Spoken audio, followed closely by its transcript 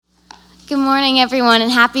Good morning, everyone, and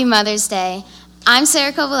happy Mother's Day. I'm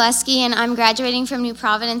Sarah Kowaleski, and I'm graduating from New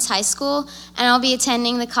Providence High School, and I'll be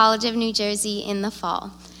attending the College of New Jersey in the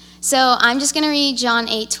fall. So I'm just going to read John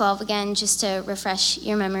 8:12 again, just to refresh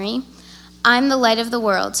your memory. I'm the light of the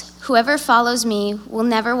world. Whoever follows me will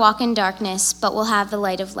never walk in darkness, but will have the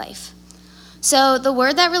light of life. So the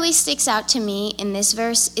word that really sticks out to me in this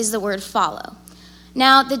verse is the word follow.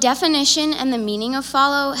 Now, the definition and the meaning of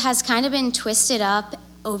follow has kind of been twisted up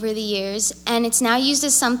over the years, and it's now used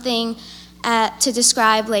as something to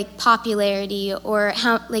describe like popularity or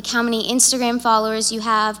how many Instagram followers you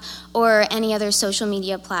have or any other social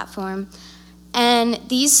media platform. And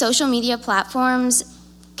these social media platforms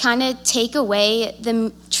kind of take away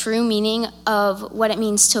the true meaning of what it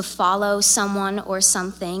means to follow someone or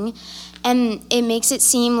something, and it makes it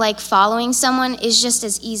seem like following someone is just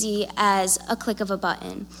as easy as a click of a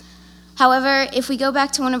button. However, if we go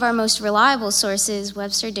back to one of our most reliable sources,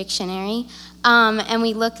 Webster Dictionary, and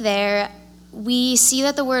we look there, we see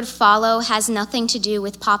that the word follow has nothing to do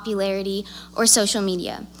with popularity or social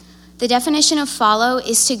media. The definition of follow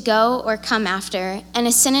is to go or come after, and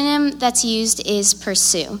a synonym that's used is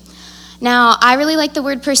pursue. Now, I really like the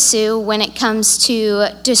word pursue when it comes to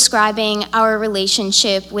describing our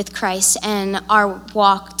relationship with Christ and our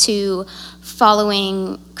walk to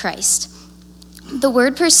following Christ. The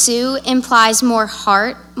word pursue implies more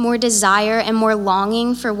heart, more desire, and more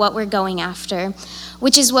longing for what we're going after,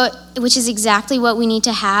 which is exactly what we need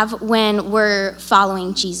to have when we're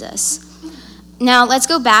following Jesus. Now, let's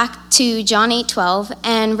go back to John 8:12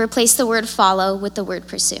 and replace the word follow with the word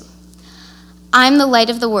pursue. I'm the light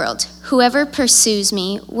of the world. Whoever pursues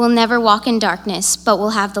me will never walk in darkness, but will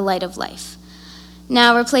have the light of life.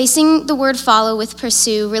 Now, replacing the word follow with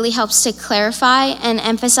pursue really helps to clarify and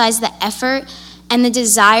emphasize the effort and the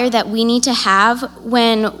desire that we need to have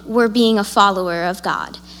when we're being a follower of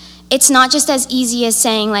God. It's not just as easy as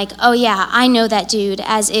saying like, oh yeah, I know that dude,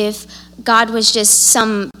 as if God was just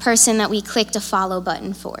some person that we clicked a follow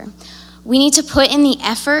button for. We need to put in the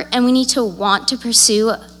effort, and we need to want to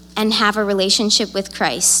pursue and have a relationship with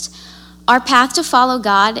Christ. Our path to follow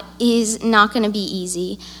God is not going to be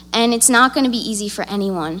easy, and it's not going to be easy for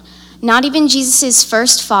anyone. Not even Jesus'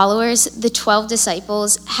 first followers, the 12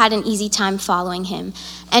 disciples, had an easy time following him.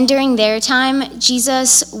 And during their time,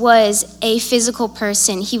 Jesus was a physical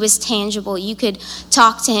person. He was tangible. You could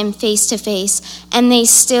talk to him face to face, and they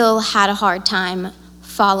still had a hard time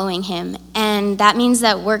following him. And that means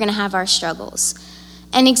that we're going to have our struggles.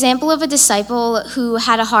 An example of a disciple who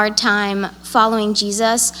had a hard time following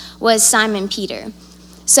Jesus was Simon Peter.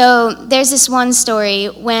 So there's this one story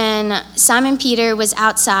when Simon Peter was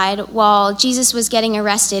outside while Jesus was getting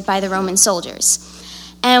arrested by the Roman soldiers.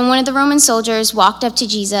 And one of the Roman soldiers walked up to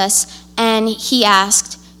Jesus and he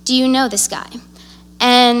asked, "Do you know this guy?"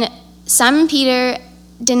 And Simon Peter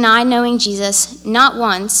denied knowing Jesus not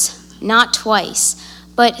once, not twice,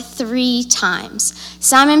 but 3 times.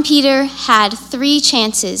 Simon Peter had 3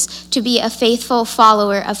 chances to be a faithful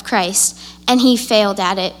follower of Christ, and he failed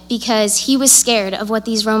at it because he was scared of what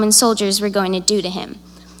these Roman soldiers were going to do to him.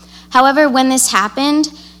 However, when this happened,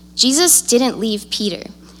 Jesus didn't leave Peter.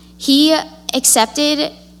 He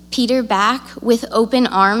accepted Peter back with open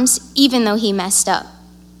arms, even though he messed up.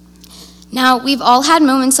 Now, we've all had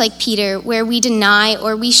moments like Peter where we deny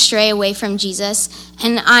or we stray away from Jesus,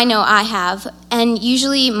 and I know I have. And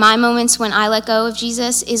usually my moments when I let go of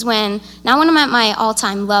Jesus is not when I'm at my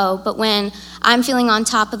all-time low, but when I'm feeling on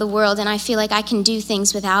top of the world and I feel like I can do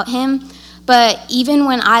things without him. But even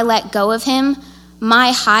when I let go of him,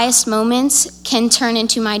 my highest moments can turn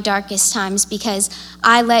into my darkest times because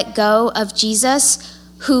I let go of Jesus,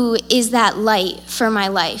 who is that light for my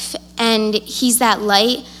life. And he's that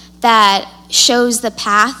light that shows the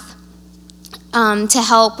path to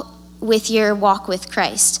help with your walk with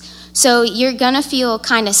Christ. So you're going to feel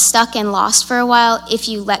kind of stuck and lost for a while if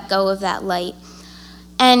you let go of that light.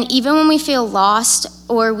 And even when we feel lost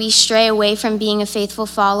or we stray away from being a faithful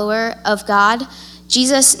follower of God,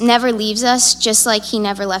 Jesus never leaves us, just like he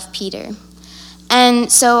never left Peter.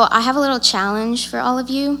 And so I have a little challenge for all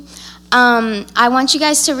of you. I want you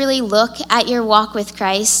guys to really look at your walk with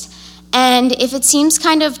Christ. And if it seems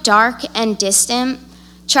kind of dark and distant,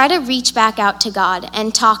 try to reach back out to God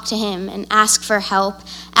and talk to him and ask for help.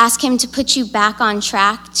 Ask him to put you back on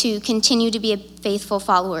track to continue to be a faithful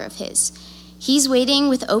follower of his. He's waiting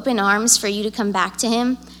with open arms for you to come back to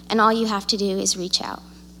him, and all you have to do is reach out.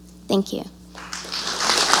 Thank you.